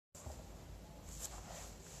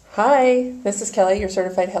Hi, this is Kelly, your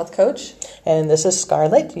certified health coach. And this is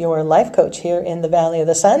Scarlett, your life coach here in the Valley of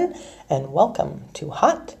the Sun. And welcome to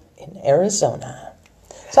Hot in Arizona.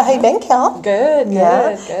 So how you been, Kel? Good.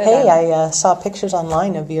 Hey, I saw pictures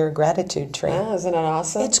online of your gratitude tree. Oh, isn't it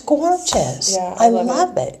awesome? It's gorgeous. Yeah, I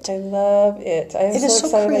love it. I love it. I'm It is so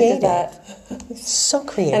excited creative. I did that. So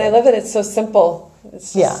creative. And I love that it's so simple.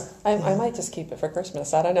 It's just, Yeah. I might just keep it for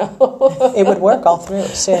Christmas. I don't know. It would work all through,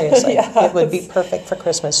 seriously. Yes. It would be perfect for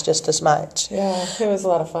Christmas just as much. Yeah, it was a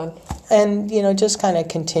lot of fun. And, just kind of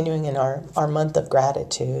continuing in our month of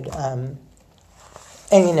gratitude. And,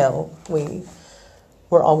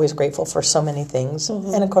 we're always grateful for so many things.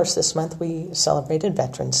 Mm-hmm. And, of course, this month we celebrated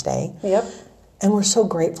Veterans Day. Yep. And we're so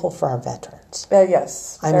grateful for our veterans.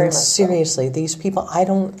 Yes, I mean, seriously, these people, I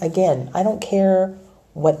don't care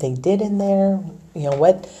what they did in there,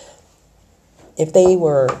 if they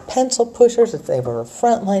were pencil pushers, if they were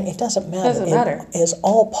frontline, it doesn't matter. Doesn't matter. It is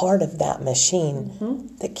all part of that machine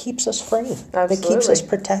that keeps us free, that keeps us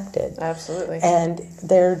protected. Absolutely. And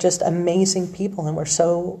they're just amazing people, and we're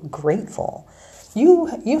so grateful. You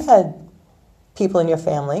had people in your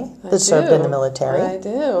family that served in the military. I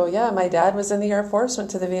do, yeah. My dad was in the Air Force,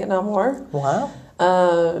 went to the Vietnam War. Wow.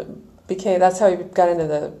 That's how he got into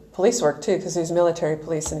the police work, too, because he was military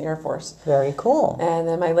police in the Air Force. Very cool. And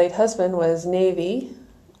then my late husband was Navy.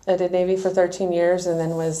 I did Navy for 13 years and then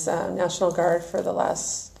was National Guard for the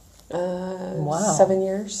last 7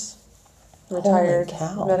 years. Retired,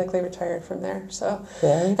 Holy cow. medically retired from there. So,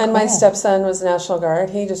 Very cool. And my stepson was National Guard.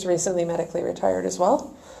 He just recently medically retired as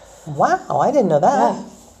well. Wow, I didn't know that.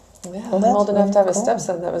 Yeah, Well, I'm old enough to have a cool.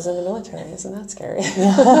 stepson that was in the military. Isn't that scary?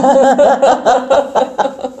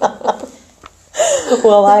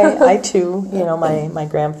 Well, I too, my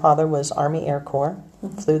grandfather was Army Air Corps,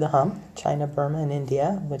 flew the hump, China, Burma, and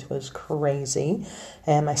India, which was crazy.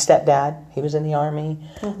 And my stepdad, he was in the Army.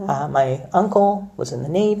 My uncle was in the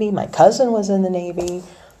Navy. My cousin was in the Navy.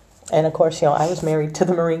 And, of course, I was married to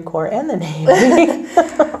the Marine Corps and the Navy.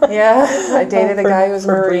 Yeah, I dated a guy who was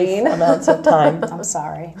for Marine. brief amounts of time. I'm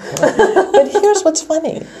sorry. But here's what's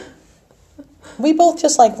funny. We both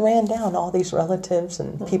just ran down all these relatives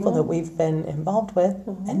and people that we've been involved with,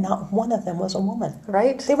 and not one of them was a woman.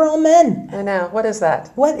 Right? They were all men. I know. What is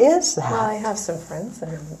that? What is that? Well, I have some friends that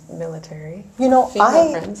are military. Female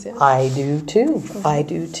friends, yeah. I do too. I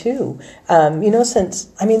do too. There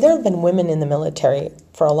have been women in the military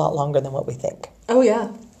for a lot longer than what we think. Oh,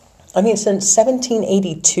 yeah. Since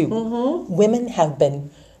 1782, women have been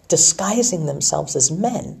disguising themselves as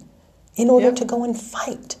men in order to go and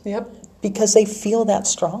fight. Yep. Because they feel that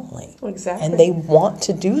strongly. Exactly. And they want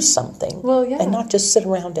to do something. Well, yeah. And not just sit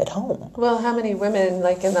around at home. Well, how many women, in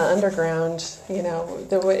the underground, it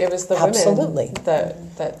was the Absolutely.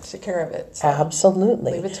 women that took care of it. So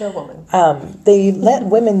Absolutely. leave it to a woman. They let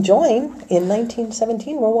women join in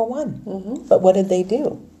 1917, World War I. But what did they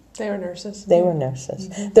do? They were nurses. They were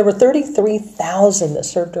nurses. There were 33,000 that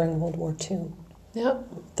served during World War II. Yep.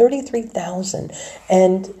 33,000.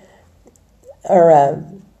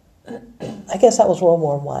 I guess that was World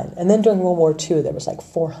War I. And then during World War II, there was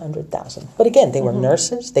 400,000. But again, they were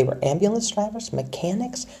nurses, they were ambulance drivers,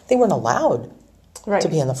 mechanics. They weren't allowed to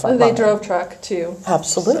be in the front line. They drove truck, too.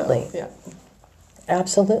 Absolutely. So, yeah.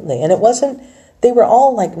 Absolutely. And it wasn't, they were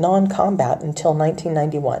all non-combat until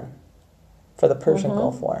 1991 for the Persian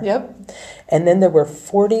Gulf War. Yep. And then there were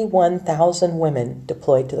 41,000 women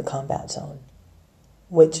deployed to the combat zone,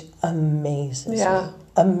 which amazes me.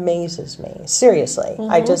 Amazes me. Seriously.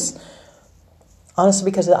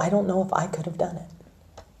 Honestly, because I don't know if I could have done it.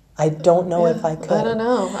 I don't know if I could. I don't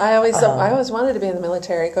know. I always wanted to be in the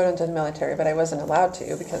military, go into the military, but I wasn't allowed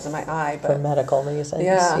to because of my eye. For medical reasons.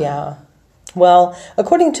 Yeah. Well,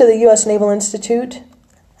 according to the U.S. Naval Institute,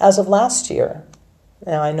 as of last year,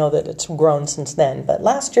 now I know that it's grown since then, but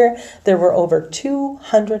last year there were over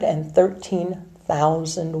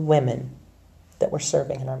 213,000 women that were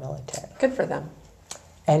serving in our military. Good for them.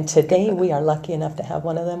 And today we are lucky enough to have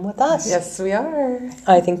one of them with us. Yes, we are.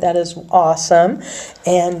 I think that is awesome.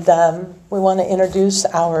 And we want to introduce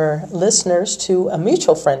our listeners to a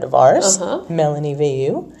mutual friend of ours, Melanie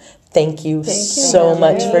Veilleux. Thank you so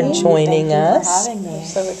much for joining us. Thank you for having me. I'm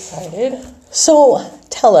so excited. So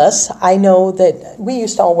tell us, I know that we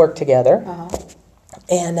used to all work together.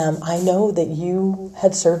 And I know that you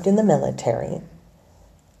had served in the military.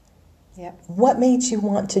 Yep. What made you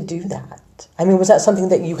want to do that? I mean, was that something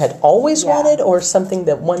that you had always Yeah. wanted, or something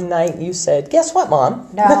that one night you said, guess what, Mom?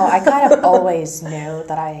 No, I kind of always knew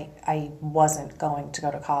that I wasn't going to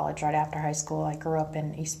go to college right after high school. I grew up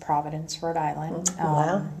in East Providence, Rhode Island.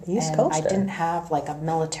 Wow, East and Coaster. I didn't have like a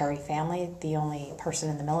military family. The only person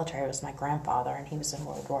in the military was my grandfather, and he was in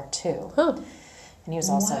World War II. Huh. And he was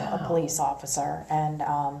also Wow. a police officer. And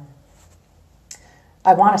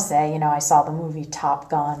I want to say, I saw the movie Top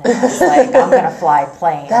Gun, and I was like, I'm going to fly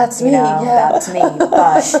planes. That's me, yeah. That's me.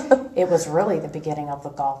 But it was really the beginning of the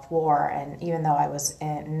Gulf War. And even though I was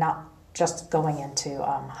not just going into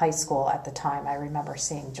high school at the time, I remember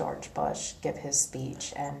seeing George Bush give his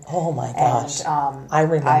speech. And Oh my gosh. And, I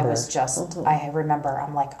remember. I was just, I remember,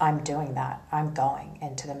 I'm like, I'm doing that. I'm going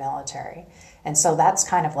into the military. And so that's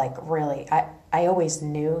kind of like really, I always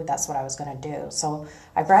knew that's what I was going to do. So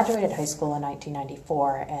I graduated high school in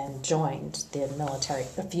 1994 and joined the military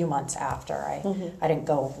a few months after. I didn't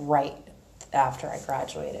go right after I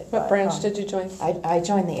graduated. What branch did you join? I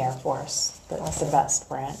joined the Air Force, the best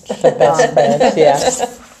branch. The best branch, yeah.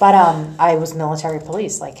 But I was military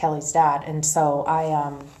police, like Kelly's dad, and so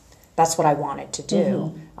that's what I wanted to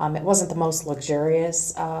do. It wasn't the most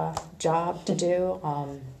luxurious job to do,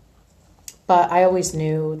 but I always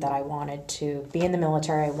knew that I wanted to be in the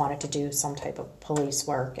military. I wanted to do some type of police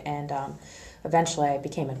work, and eventually I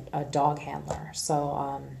became a dog handler.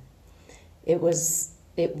 So it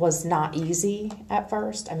was not easy at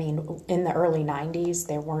first. I mean, in the early 90s,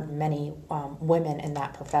 there weren't many women in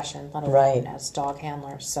that profession, let alone as dog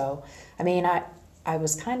handlers. So, I mean, I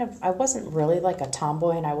was I wasn't really like a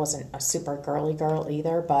tomboy, and I wasn't a super girly girl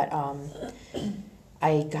either, but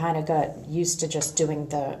I kind of got used to just doing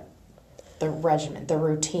the regimen, the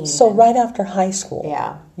routine. So right after high school,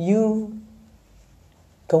 Yeah. you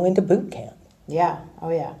go into boot camp. Yeah. Oh,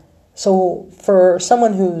 yeah. So for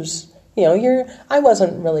someone who's, I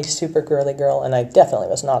wasn't really super girly girl, and I definitely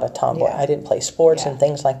was not a tomboy. Yeah. I didn't play sports and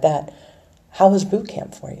things like that. How was boot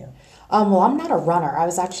camp for you? Well, I'm not a runner. I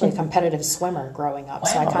was actually a competitive swimmer growing up,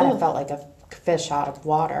 so I kind of felt like a fish out of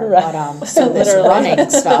water. Right. But so this running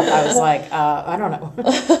stuff, I was like, I don't know,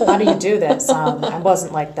 how do you do this? I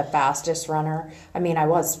wasn't like the fastest runner. I mean, I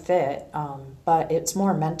was fit, but it's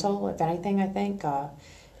more mental, if anything. I think.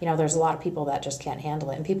 There's a lot of people that just can't handle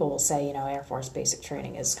it, and people will say, Air Force basic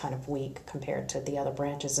training is kind of weak compared to the other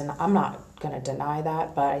branches, and I'm not going to deny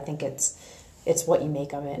that, but I think it's what you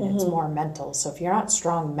make of it, and it's more mental. So if you're not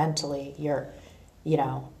strong mentally,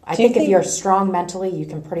 I think if you're strong mentally, you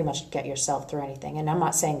can pretty much get yourself through anything. And I'm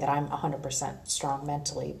not saying that I'm 100% strong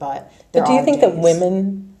mentally, but do you think that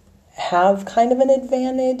women have kind of an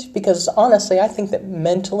advantage? Because honestly, I think that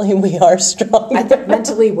mentally we are strong. I think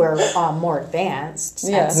mentally we're more advanced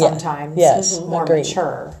and sometimes more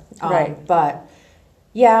mature. Right. But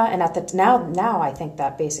yeah, and now I think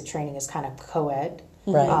that basic training is kind of co-ed.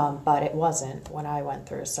 Right. But it wasn't when I went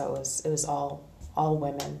through, so it was all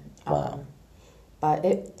women. Wow. But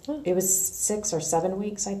it was 6 or 7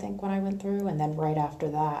 weeks, I think, when I went through, and then right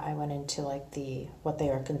after that, I went into like what they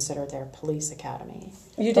were considered their police academy.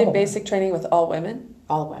 You did basic training with all women?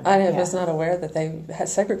 All women. I was not aware that they had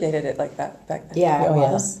segregated it like that back then. Yeah, it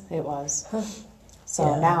was. It was. Huh.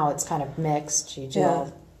 So now it's kind of mixed. You do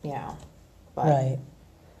all, but, right.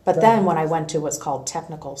 But then when I went to what's called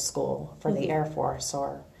technical school for the Air Force,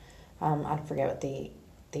 or I forget what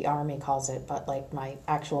the Army calls it, but like my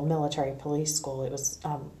actual military police school, it was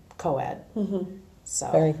co-ed.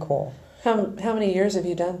 So Very cool. How many years have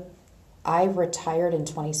you done? I retired in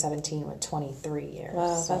 2017 with 23 years. Wow,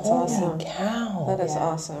 that's Holy awesome. cow. That is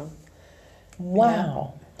awesome.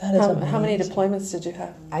 Wow. That is amazing. How many deployments did you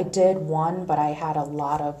have? I did one, but I had a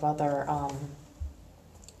lot of other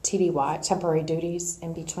TDY, temporary duties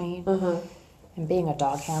in between. And being a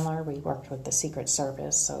dog handler, we worked with the Secret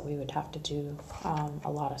Service, so we would have to do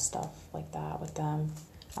a lot of stuff like that with them.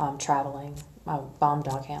 Traveling, bomb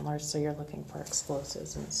dog handlers, so you're looking for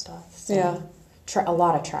explosives and stuff. So a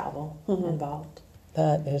lot of travel involved.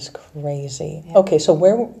 That is crazy. Yeah. Okay, so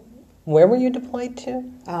where were you deployed to?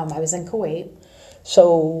 I was in Kuwait.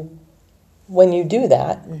 So when you do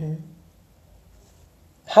that,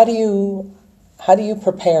 how do you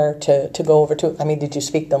prepare to go over to? I mean, did you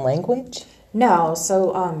speak the language? No,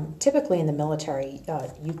 so typically in the military,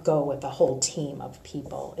 you go with a whole team of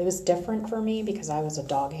people. It was different for me because I was a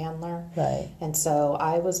dog handler. Right. And so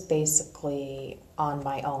I was basically on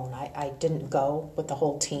my own. I didn't go with the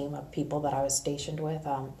whole team of people that I was stationed with.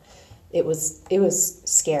 It was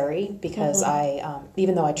scary because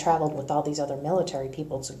even though I traveled with all these other military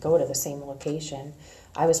people to go to the same location,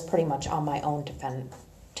 I was pretty much on my own to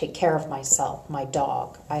take care of myself, my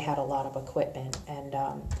dog. I had a lot of equipment, and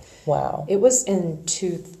wow. it was in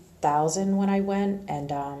 2000 when I went,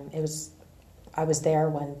 and I was there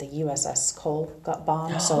when the USS Cole got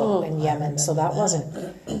bombed, so in Yemen. So that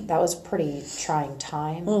was pretty trying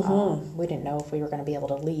time. We didn't know if we were going to be able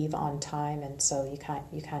to leave on time, and so you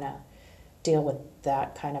kind of deal with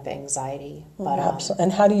that kind of anxiety. But Absolutely.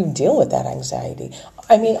 And how do you deal with that anxiety?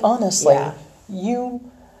 I mean, honestly, you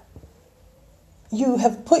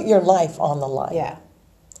have put your life on the line. Yeah.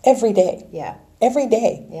 Every day. Yeah. Every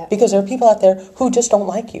day. Yeah. Because there are people out there who just don't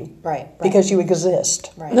like you. Right. Because you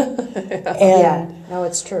exist. Right. And no,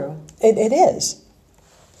 it's true. It is.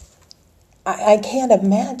 I can't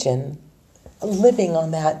imagine living on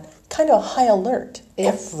that kind of high alert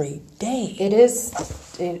every day. It is.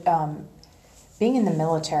 Being in the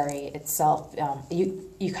military itself,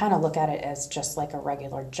 you kind of look at it as just like a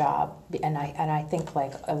regular job, and I think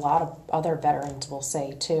like a lot of other veterans will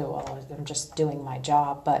say too, "Oh, I'm just doing my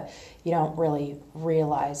job," but you don't really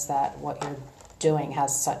realize that what you're doing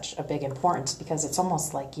has such a big importance, because it's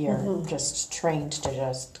almost like you're just trained to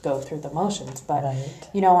just go through the motions. But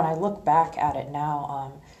when I look back at it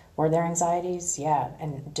now, were there anxieties? Yeah.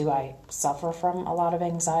 And do I suffer from a lot of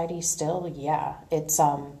anxiety still? Yeah. It's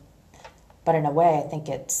but in a way, I think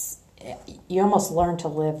you almost learn to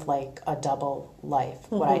live like a double life.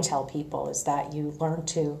 What I tell people is that you learn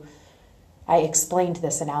to, I explained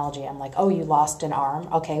this analogy. I'm like, oh, you lost an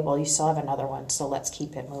arm. Okay, well, you still have another one, so let's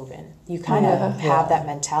keep it moving. You kind of have that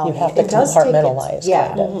mentality. You have to compartmentalize.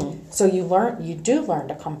 So you do learn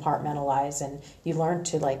to compartmentalize, and you learn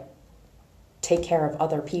to like take care of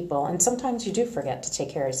other people, and sometimes you do forget to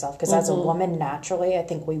take care of yourself, because as a woman, naturally, I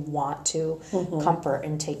think we want to comfort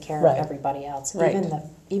and take care of everybody else.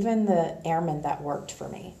 Even the airmen that worked for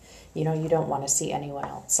me, you don't want to see anyone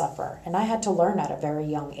else suffer. And I had to learn at a very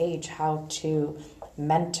young age how to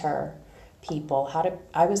mentor people.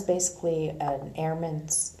 I was basically an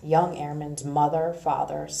young airman's mother,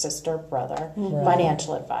 father, sister, brother,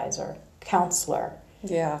 financial advisor, counselor.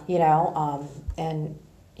 Yeah. And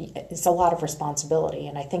it's a lot of responsibility.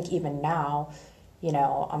 And I think even now,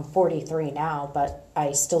 I'm 43 now, but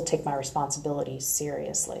I still take my responsibilities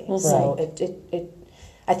seriously. So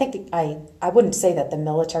I think I wouldn't say that the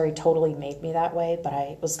military totally made me that way, but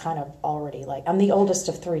I was kind of already like, I'm the oldest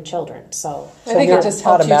of 3 children. So I think it just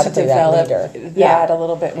helped you to develop that a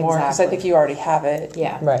little bit more, because I think you already have it.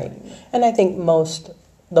 Yeah. Right. And I think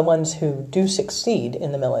the ones who do succeed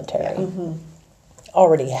in the military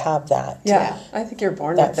already have that. Yeah, I think you're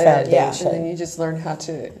born that with it. foundation. And then you just learn how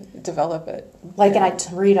to develop it. Like, and I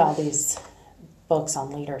read all these books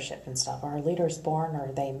on leadership and stuff. Are leaders born, or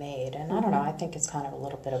are they made? And I don't know, I think it's kind of a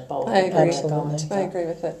little bit of both. I agree. Absolutely. I agree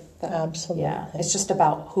with it. Absolutely. Yeah, it's just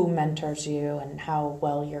about who mentors you and how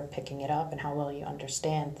well you're picking it up and how well you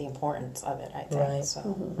understand the importance of it, I think. Right.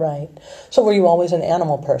 So. Right. So were you always an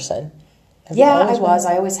animal person? I was.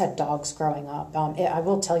 I always had dogs growing up. I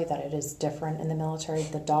will tell you that it is different in the military.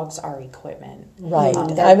 The dogs are equipment. Right.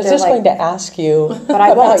 I was just going to ask you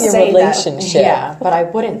about your relationship. But I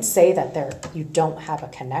wouldn't say that you don't have a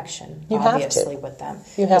connection, obviously, with them.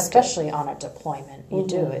 Especially on a deployment. You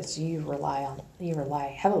do. You rely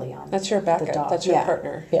heavily on That's your backup. the dog. That's your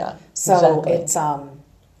partner. Yeah. So exactly.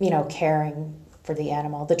 it's caring for the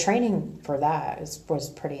animal. The training for that was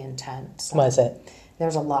pretty intense. Was it?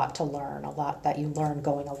 There's a lot to learn, a lot that you learn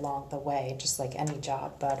going along the way, just like any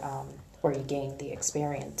job, but where you gain the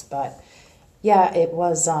experience. But yeah, it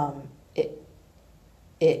was. It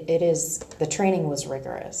is. The training was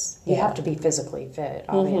rigorous. You have to be physically fit,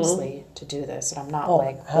 obviously, to do this. And I'm not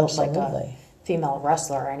built like a female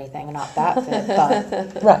wrestler or anything. I'm not that fit,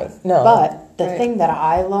 but right. No. But the thing that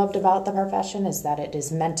I loved about the profession is that it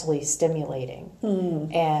is mentally stimulating,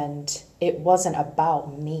 and it wasn't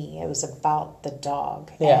about me. It was about the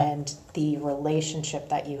dog and the relationship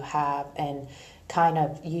that you have, and kind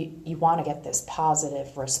of you want to get this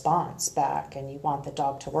positive response back, and you want the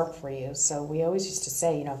dog to work for you. So we always used to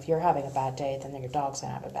say, if you're having a bad day, then your dog's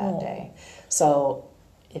gonna have a bad day. So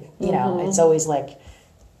it's always like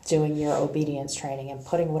doing your obedience training and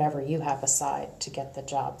putting whatever you have aside to get the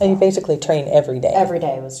job done. And you basically train every day. Every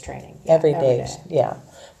day was training. Yeah, every day. Yeah.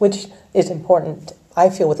 Which is important, I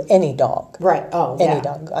feel, with any dog. Right. Oh, any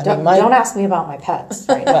dog. Don't ask me about my pets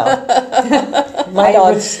right now. Well, my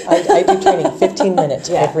dogs, I do training 15 minutes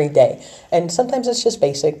every day. And sometimes it's just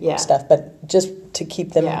basic stuff, but just to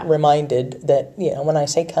keep them reminded that, when I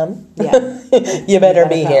say come, you better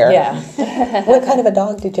be come. here. Yeah. What kind of a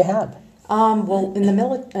dog did you have? Well, in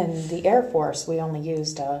the Air Force, we only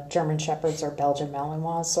used German Shepherds or Belgian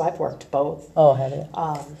Malinois, so I've worked both. Oh, have you?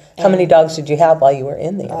 How many dogs did you have while you were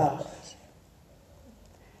in the Air Force?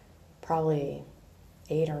 Probably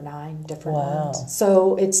 8 or 9 different Wow. ones.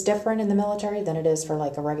 So it's different in the military than it is for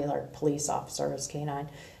like a regular police officer as canine.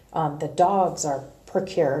 The dogs are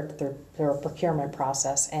procured through a procurement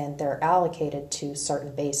process, and they're allocated to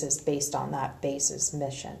certain bases based on that base's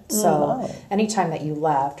mission. So anytime that you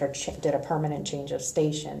left or did a permanent change of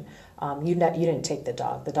station, you didn't take the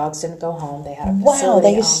dog. The dogs didn't go home. They had a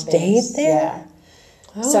facility they on stayed base. there?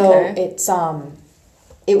 Yeah. So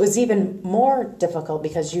it was even more difficult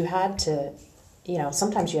because you had to,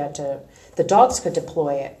 sometimes you had to, the dogs could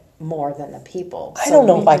deploy it more than the people. I don't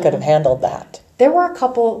know if I could have handled that. There were a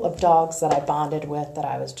couple of dogs that I bonded with that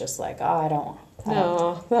I was just like, oh, I don't.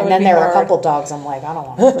 And then there were a couple dogs I'm like, I don't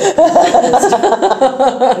want to.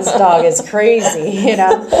 This dog is crazy,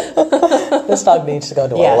 This dog needs to go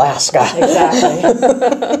to Alaska. Exactly.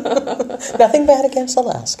 Nothing bad against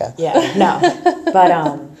Alaska. Yeah, no. But,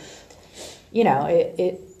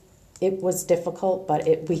 it was difficult, but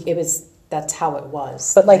that's how it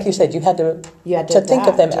was. But like you said, you had to think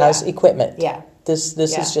of them as equipment. Yeah. This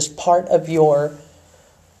is just part of your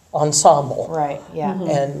ensemble. Right, yeah.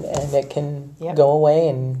 And it can go away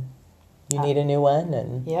and you need a new one.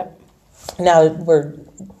 And Now, were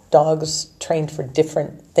dogs trained for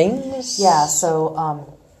different things? Yeah, so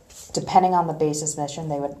depending on the base's mission,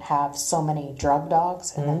 they would have so many drug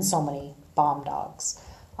dogs and then so many bomb dogs.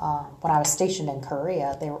 When I was stationed in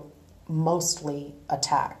Korea, they were mostly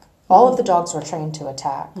attack. All of the dogs were trained to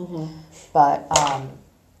attack, but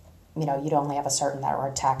you'd only have a certain that were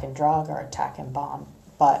attack and drug or attack and bomb.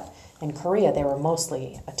 But in Korea, they were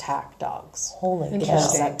mostly attack dogs. Holy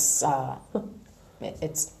because cow.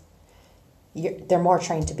 that's they're more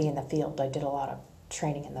trained to be in the field. I did a lot of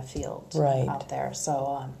training in the field out there,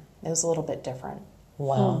 so it was a little bit different.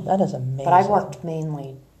 Wow, that is amazing. But I worked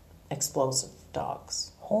mainly explosive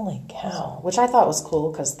dogs. Holy cow. Which I thought was cool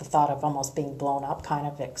because the thought of almost being blown up kind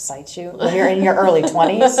of excites you when you're in your early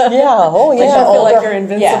 20s. Yeah, oh yeah. You feel like you're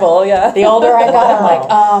invincible, The older I got, I'm like,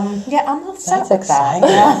 I'm all set with that.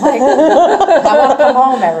 I want to come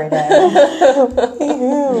home every day.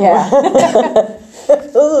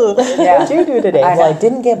 What did you do today? Well, I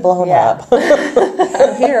didn't get blown up.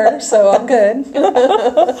 I'm here, so I'm good.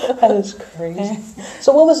 That is crazy.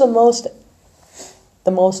 So what was the most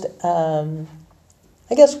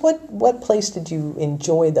I guess what place did you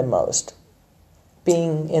enjoy the most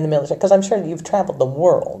being in the military? Because I'm sure you've traveled the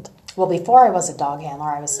world. Well, before I was a dog handler,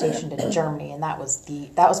 I was stationed in Germany, and that was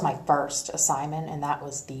my first assignment, and that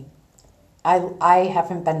was I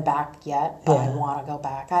haven't been back yet, but I want to go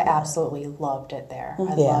back. I absolutely loved it there.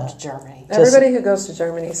 I loved Germany. Everybody who goes to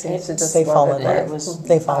Germany seems to just fall in love.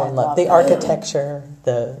 They fall in love. The architecture,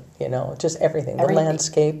 just everything, the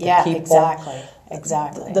landscape, the people.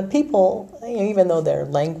 Exactly. The people, even though their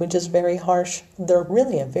language is very harsh, they're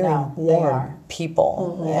really a very warm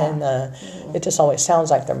people, and it just always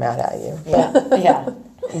sounds like they're mad at you. Yeah.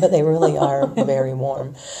 But they really are very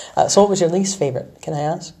warm. So, what was your least favorite? Can I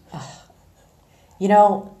ask?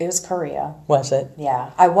 It was Korea. Was it?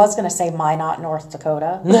 Yeah. I was going to say Minot, North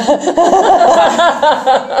Dakota.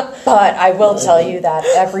 But I will tell you that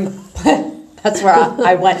that's where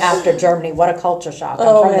I went after Germany. What a culture shock.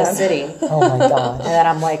 I'm from the city. Oh, my God. And then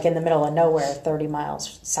I'm like in the middle of nowhere, 30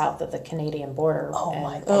 miles south of the Canadian border. Oh,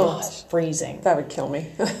 my gosh. It's freezing. That would kill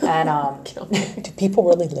me. And do people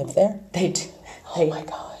really live there? They do. Oh, my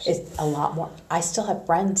gosh. It's a lot more. I still have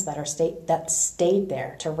friends that stayed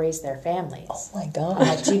there to raise their families. Oh, my gosh. I'm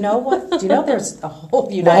like, do you know there's a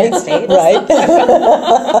whole United States? Right.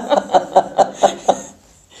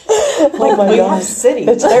 We have cities.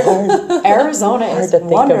 It's hard. Arizona is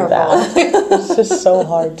wonderful. It's just so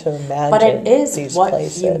hard to imagine. But it is these what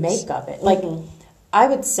places. you make of it. Like, I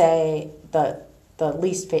would say the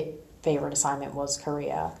least favorite assignment was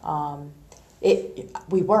Korea.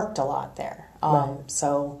 We worked a lot there.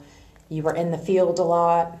 So you were in the field a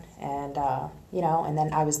lot, and and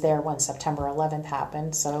then I was there when September 11th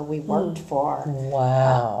happened. So we worked for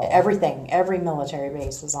everything. Every military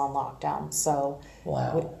base was on lockdown. So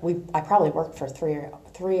I probably worked for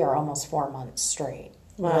three or almost 4 months straight,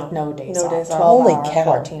 with no days off.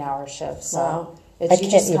 12-hour, 14-hour shifts. So you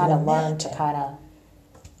just kind of learn to kind of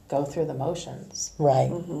go through the motions,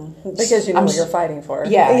 right? Because you know what you're fighting for.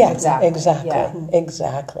 Yeah, exactly.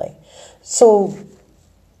 Exactly. So,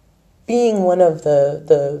 being one of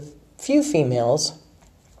the few females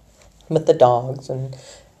with the dogs, and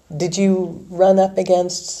did you run up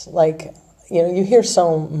against, like, you hear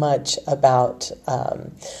so much about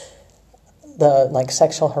the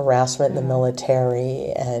sexual harassment in the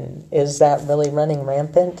military, and is that really running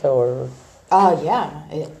rampant, or?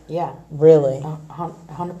 Yeah. Really?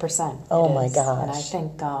 100%. Oh my gosh.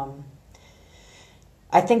 And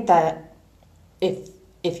I think that if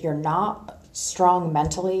if you're not strong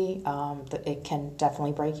mentally, it can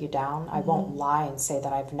definitely break you down. I won't lie and say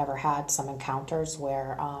that I've never had some encounters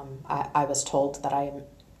where I was told that I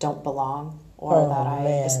don't belong, or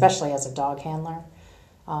that especially as a dog handler.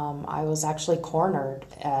 I was actually cornered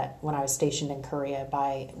when I was stationed in Korea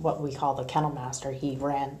by what we call the kennel master. It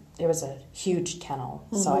was a huge kennel,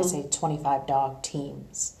 so I say 25 dog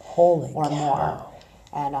teams. Holy or cow. more.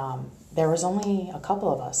 And there was only a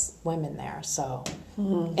couple of us women there, so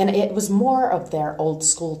and it was more of their old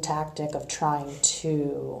school tactic of trying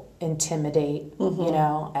to intimidate, you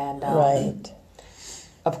know, and Right.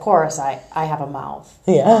 of course I have a mouth.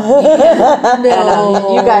 Yeah. And,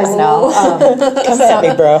 you guys know. Come at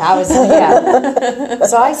me, bro.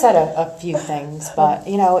 So I said a few things, but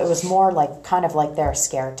you know, it was more like kind of like their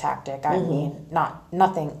scare tactic. I mean,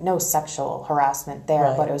 no sexual harassment there,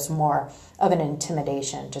 Right. but it was more of an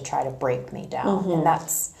intimidation to try to break me down. And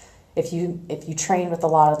that's if you train with a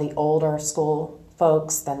lot of the older school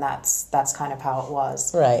folks, then that's kind of how it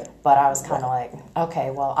was. Right. But I was kind of like, okay,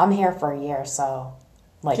 well, I'm here for a year, so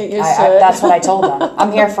like Get used to it. that's what I told them.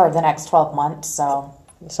 I'm here for the next 12 months, so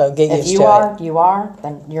So get if used you to are, it. you are,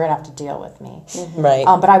 then you're gonna have to deal with me. Right.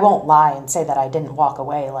 But I won't lie and say that I didn't walk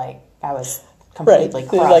away like I was Right. completely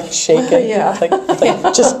They're crushed. like shaking. Yeah. Like,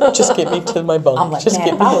 just get me to my bunk. I'm like, just man,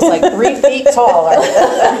 get if me. I was like 3 feet taller,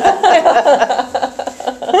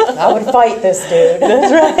 I would fight this dude.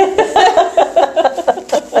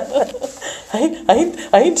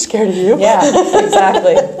 I ain't scared of you. Yeah,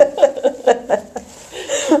 exactly.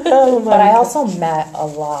 Oh my But I also met a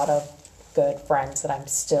lot of good friends that I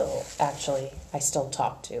still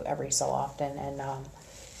talk to every so often, and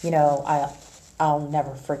you know, I'll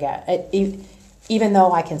never forget it. Even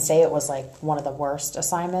though I can say it was like one of the worst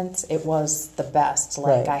assignments, it was the best.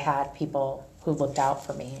 Like Right. I had people who looked out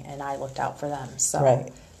for me, and I looked out for them. So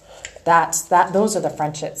Right. those are the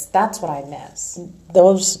friendships. That's what I miss.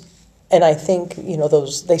 Those, and I think, you know,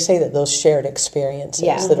 they say that those shared experiences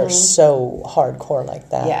Yeah. that are so hardcore like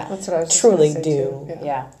that Yeah. That's what I was just truly gonna say, do too.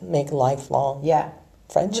 Yeah, make lifelong yeah,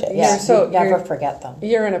 friendships. yeah. So you never you're- forget them.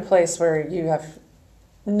 You're in a place where you have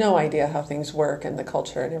no idea how things work and the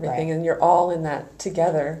culture and everything, Right. and you're all in that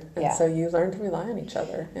together, and Yeah. so you learn to rely on each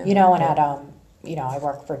other. Yeah. You know, and at you know, I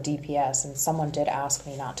work for DPS, and someone did ask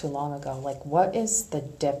me not too long ago, like, what is the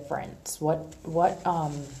difference? What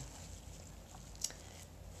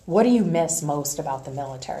do you miss most about the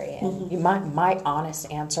military? And my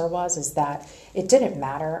honest answer is that it didn't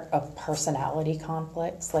matter of personality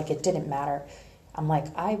conflicts. Like, it didn't matter. I'm like,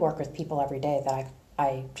 I work with people every day that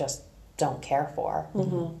I just don't care for,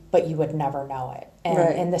 but you would never know it. And,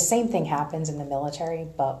 Right. and the same thing happens in the military,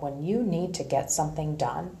 but when you need to get something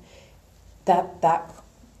done, that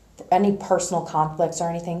any personal conflicts or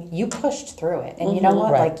anything, you pushed through it. And you know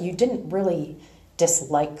what? Right. Like, you didn't really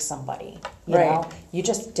dislike somebody, you Right. know? You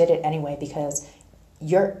just did it anyway because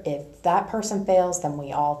if that person fails, then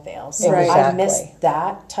we all fail. So Right. I miss Exactly.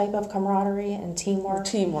 that type of camaraderie and teamwork.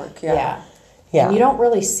 Teamwork, Yeah. Yeah. And you don't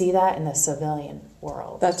really see that in the civilian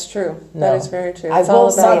world. That's true. No. That is very true. I It's will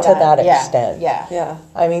all say about Not to that Yeah, extent. Yeah. Yeah.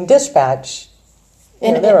 I mean, dispatch, you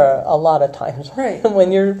know, And- there are a lot of times Right.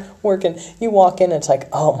 when you're working, you walk in, it's like,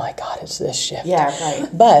 oh my God, it's this shift. Yeah, right.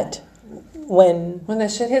 But when When the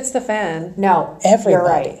shit hits the fan, No, Everybody.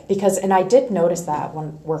 you're right. And I did notice that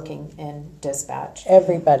when working in dispatch.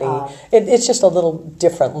 everybody, it's just a little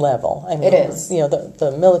different level. I mean, It is. You know,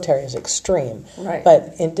 the military is extreme. Right.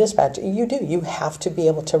 But in dispatch, you have to be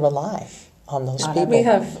able to rely on those people. we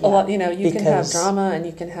have a lot. You know, you can have Because- drama and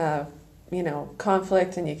you can have, you know,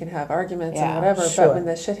 conflict and you can have arguments Yeah, and whatever. sure. But when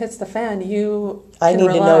the shit hits the fan, I can need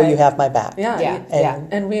to know rely. you have my back. Yeah, Yeah, you- yeah.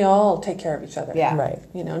 and we all take care of each other. Yeah. Right.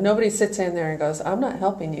 You know, nobody sits in there and goes, "I'm not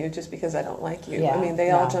helping you just because I don't like you." Yeah, I mean,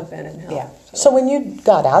 they all no. jump in and help. Yeah. So when you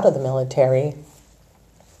got out of the military,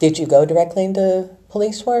 did you go directly into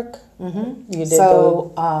police work? Mm-hmm. You did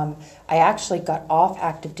So I actually got off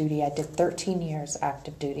active duty. I did 13 years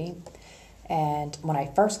active duty. And when I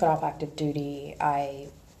first got off active duty, I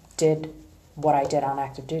did what I did on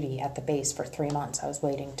active duty at the base for 3 months. I was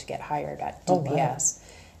waiting to get hired at Oh, wow. DPS.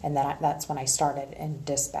 And then that's when I started in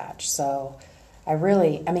dispatch. So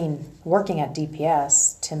working at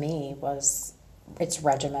DPS to me it's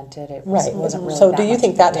regimented. It Right. wasn't really So that do you much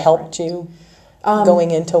think that different. helped you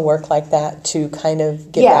going into work like that to kind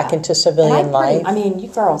of get back into And civilian life? you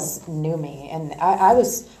girls knew me, and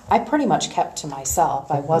I pretty much kept to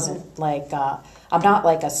myself. I wasn't like, I'm not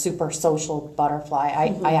like a super social butterfly.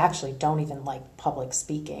 I actually don't even like public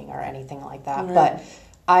speaking or anything like that. Right. But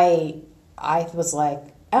I was like,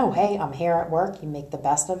 oh, hey, I'm here at work. You make the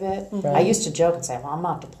best of it. Right. I used to joke and say, well, I'm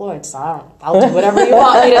not deployed, so I'll do whatever you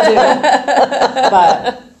want me to do.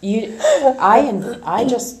 But I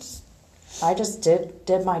just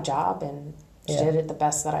did my job and did it the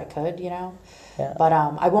best that I could, you know. Yeah. But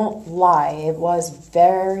I won't lie, it was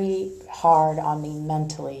very hard on me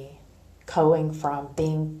mentally going from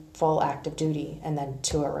being full active duty and then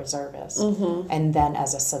to a reservist and then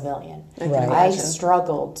as a civilian. Right. I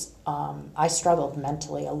struggled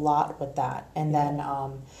mentally a lot with that. And then,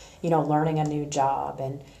 you know, learning a new job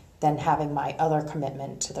and then having my other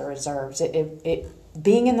commitment to the reserves.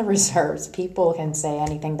 Being in the reserves, people can say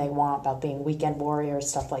anything they want about being weekend warriors,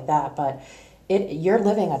 stuff like that, but you're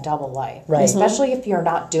living a double life, right. Especially if you're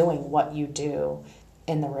not doing what you do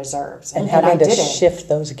in the reserves. And having to shift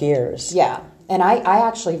those gears. Yeah. And I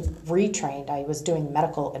actually retrained. I was doing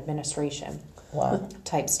medical administration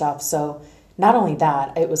type stuff. So not only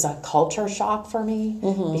that, it was a culture shock for me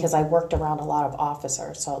because I worked around a lot of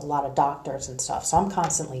officers, so a lot of doctors and stuff. So I'm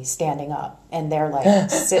constantly standing up, and they're like,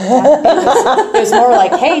 sit down. It was more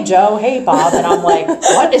like, hey, Joe, hey, Bob. And I'm like,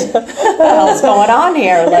 what the hell's going on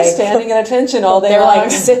here? Like, standing at attention all day They're long.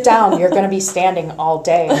 like, sit down. You're going to be standing all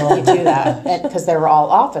day if you do that. Because they were all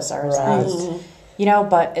officers. Right. And, you know,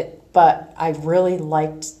 but I really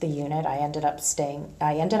liked the unit. I ended up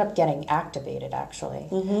getting activated, actually.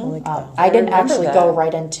 I didn't actually go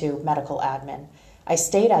right into medical admin. I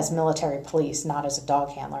stayed as military police, not as a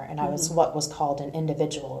dog handler, and I was what was called an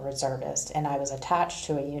individual reservist, and I was attached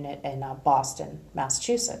to a unit in Boston,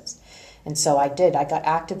 Massachusetts. And so I got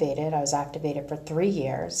activated. I was activated for 3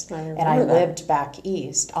 years, and I lived back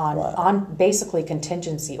east on basically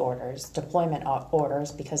contingency orders, deployment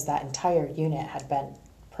orders, because that entire unit had been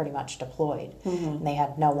pretty much deployed, and they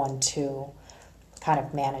had no one to kind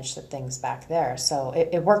of manage the things back there. So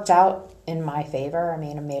it worked out in my favor. I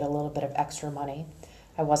mean, I made a little bit of extra money.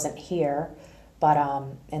 I wasn't here, but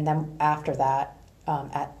and then after that,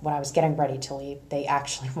 when I was getting ready to leave, they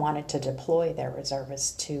actually wanted to deploy their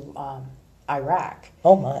reservists to Iraq.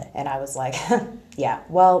 Oh my! And I was like, yeah,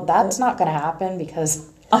 well, that's not going to happen because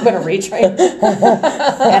I'm going to retrain.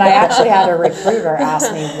 And I actually had a recruiter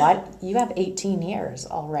ask me, "What? You have 18 years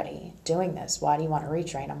already doing this. Why do you want to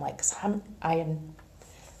retrain?" I'm like, "'Cause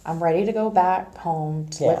I'm ready to go back home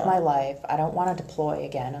to live my life. I don't want to deploy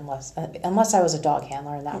again unless I was a dog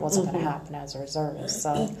handler, and that wasn't going to happen as a reservist."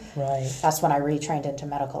 So that's when I retrained into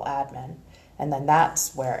medical admin, and then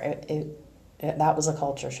that's where that was a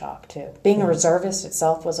culture shock too. Being a reservist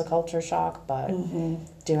itself was a culture shock, but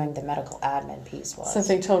doing the medical admin piece was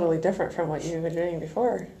something totally different from what you were doing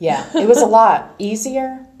before. Yeah, it was a lot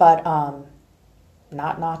easier, but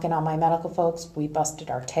not knocking on my medical folks. We busted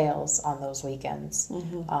our tails on those weekends,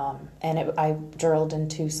 and I drilled in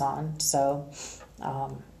Tucson, so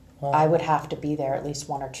I would have to be there at least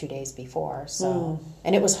 1 or 2 days before. So,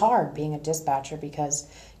 and it was hard being a dispatcher because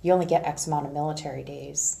you only get X amount of military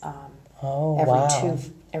days.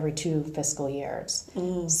 Every two fiscal years.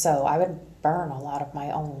 So I would burn a lot of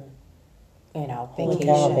my own,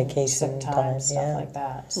 vacation sick time, stuff like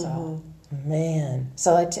that. So man.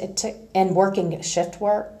 So it took, and working shift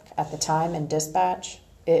work at the time in dispatch,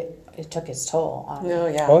 it took its toll on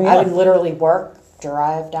me. I would literally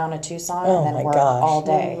drive down to Tucson and then work all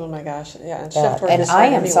day. Oh my gosh! Yeah, shift work. And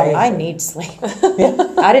I need sleep.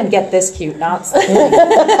 I didn't get this cute not sleeping,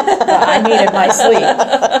 but I needed my sleep.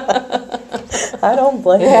 I don't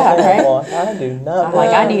blame you anymore. I do not. I'm like,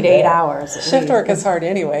 I need 8 hours. Shift work is hard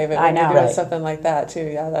anyway, but when you're doing something like that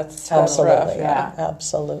too, that's absolutely rough. Yeah,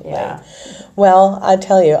 absolutely. Yeah. Well, I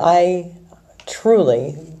tell you, I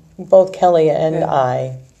truly, both Kelly and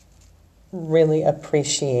I, really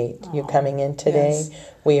appreciate you coming in today. Yes.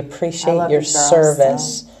 We appreciate your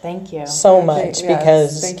service. Thank you so much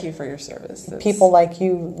because thank you for your service. People like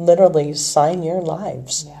you literally sign your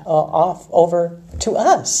lives off over to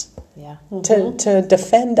us. Yeah. To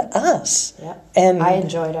defend us. Yeah. And I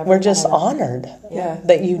enjoyed every we're just honored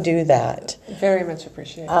that you do that. Very much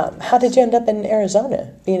appreciated. How did you end up in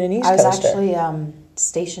Arizona, being an East Coaster? I was actually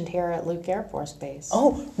stationed here at Luke Air Force Base.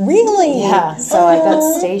 Oh, really? Yeah. So I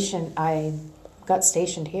got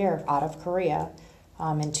stationed here out of Korea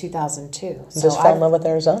in 2002. So just fell in love with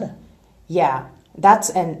Arizona. Yeah.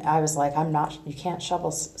 And I was like, you can't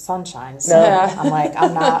shovel sunshine. So I'm like,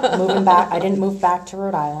 I'm not moving back. I didn't move back to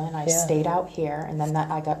Rhode Island. I stayed out here. And then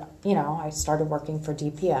I started working for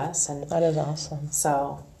DPS. And that is awesome.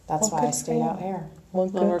 So that's why I stayed out here. Well,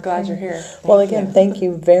 we're glad you're here. Thank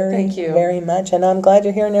you very much. And I'm glad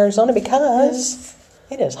you're here in Arizona because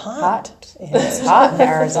it is hot. It's hot in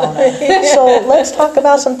Arizona. So let's talk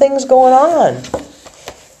about some things going on.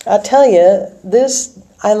 I'll tell you,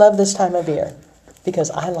 I love this time of year.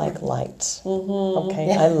 because I like lights.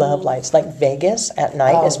 Okay, I love lights. Like Vegas at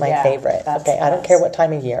night is my favorite. Okay, I don't care what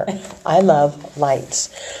time of year. I love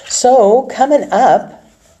lights. So coming up,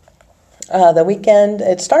 the weekend,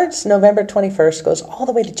 it starts November 21st, goes all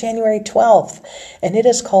the way to January 12th, and it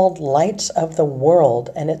is called Lights of the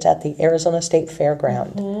World, and it's at the Arizona State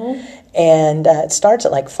Fairground. And it starts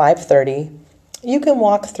at like 5:30. You can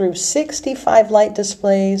walk through 65 light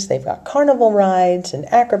displays. They've got carnival rides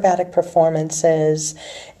and acrobatic performances.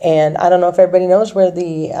 And I don't know if everybody knows where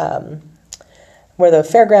the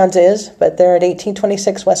fairgrounds is, but they're at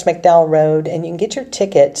 1826 West McDowell Road, and you can get your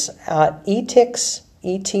tickets at etix.com.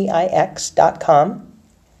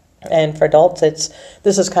 And for adults,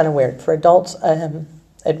 this is kind of weird. For adults,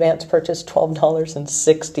 advance purchase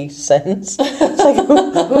 $12.60. It's like,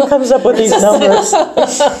 who comes up with these numbers?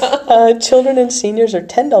 Children and seniors are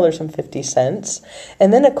 $10.50.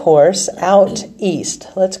 And then, of course, out east.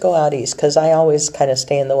 Let's go out east, because I always kind of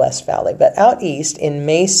stay in the West Valley. But out east in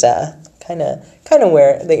Mesa, kind of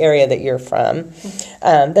where the area that you're from,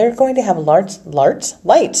 they're going to have lights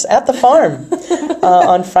at the farm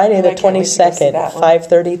on Friday the 22nd,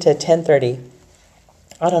 5:30 to 10:30.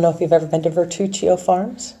 I don't know if you've ever been to Vertuccio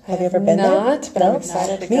Farms. Have you ever been there? Not, but I'm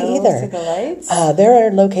excited to go see the lights.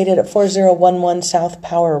 They're located at 4011 South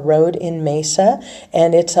Power Road in Mesa,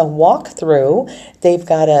 and it's a walkthrough. They've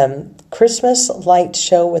got a Christmas light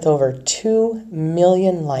show with over 2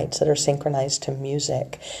 million lights that are synchronized to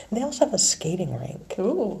music. And they also have a skating rink.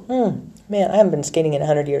 Ooh. Man, I haven't been skating in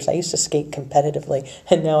 100 years. I used to skate competitively,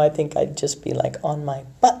 and now I think I'd just be like on my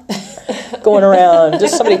butt going around.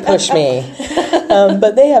 Just somebody push me.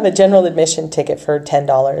 But they have a general admission ticket for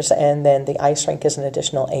 $10, and then the ice rink is an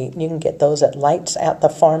additional $8. You can get those at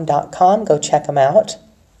lightsatthefarm.com. Go check them out.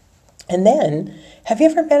 And then, have you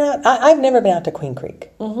ever been out? I've never been out to Queen Creek.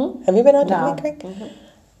 Have you been out to Queen Creek?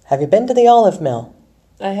 Have you been to the Olive Mill?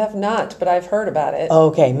 I have not, but I've heard about it.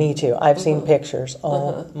 Okay, me too. I've seen pictures.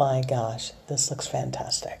 Oh my gosh, this looks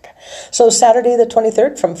fantastic. So Saturday the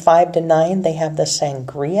 23rd from 5 to 9, they have the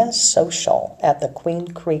Sangria Social at the Queen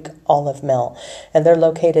Creek Olive Mill. And they're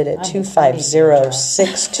located at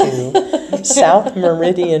 25062 South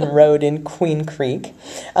Meridian Road in Queen Creek.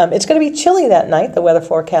 It's going to be chilly that night, the weather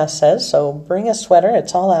forecast says, so bring a sweater.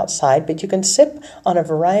 It's all outside, but you can sip on a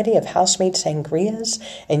variety of house-made sangrias,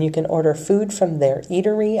 and you can order food from their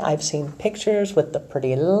eatery. I've seen pictures with the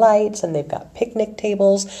pretty lights, and they've got picnic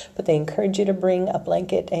tables, but they encourage you to bring a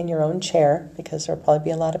blanket and your own chair because there'll probably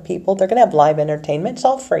be a lot of people. They're going to have live entertainment. It's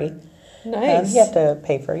all free. Nice. You have to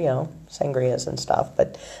pay for, sangrias and stuff,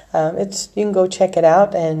 but you can go check it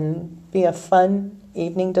out and be a fun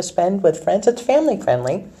evening to spend with friends. It's family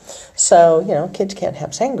friendly, so kids can't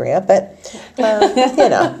have sangria, but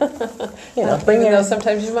bring your.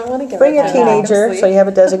 Sometimes you might want to bring a teenager, so you have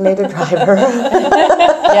a designated driver.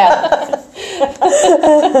 Yeah.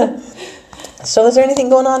 So is there anything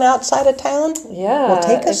going on outside of town? Yeah. Well,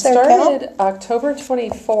 take us there, It Cal. started October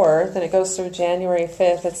 24th, and it goes through January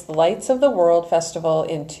 5th. It's the Lights of the World Festival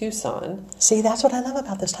in Tucson. See, that's what I love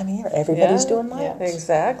about this time of year. Everybody's doing lights. Yeah,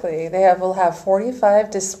 exactly. Will have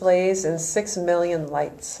 45 displays and 6 million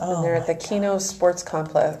lights. And they're at the Keno Sports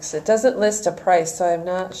Complex. It doesn't list a price, so I'm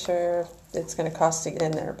not sure it's going to cost to get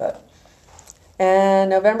in there, but...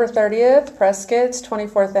 And November 30th, Prescott's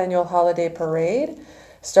 24th Annual Holiday Parade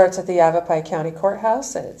starts at the Yavapai County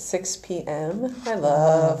Courthouse at 6 p.m. I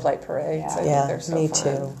love light parades. I think they're so me fun.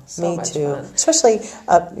 too. So me much too. fun. Especially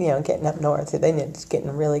up, getting up north. Then it's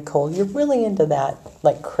getting really cold. You're really into that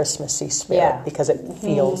like Christmassy spirit because it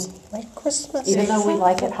feels like Christmas. Even though we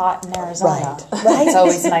like it hot in Arizona, right. It's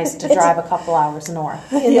always nice to drive a couple hours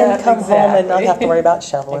north. And then come home and not have to worry about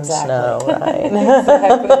shoveling snow. Right.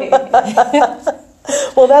 Exactly.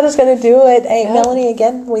 Well, that is going to do it. Hey, Melanie,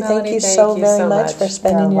 again, we thank you so very much for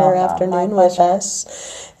spending your afternoon with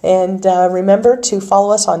us. And remember to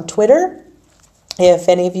follow us on Twitter. If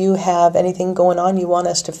any of you have anything going on you want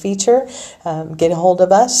us to feature, get a hold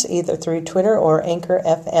of us either through Twitter or Anchor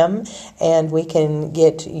FM, and we can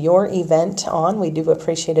get your event on. We do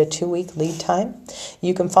appreciate a 2-week lead time.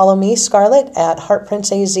 You can follow me, Scarlett, at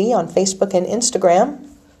HeartPrinceAZ on Facebook and Instagram.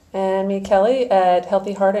 And me, Kelly, at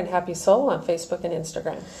Healthy Heart and Happy Soul on Facebook and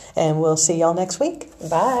Instagram. And we'll see y'all next week.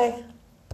 Bye.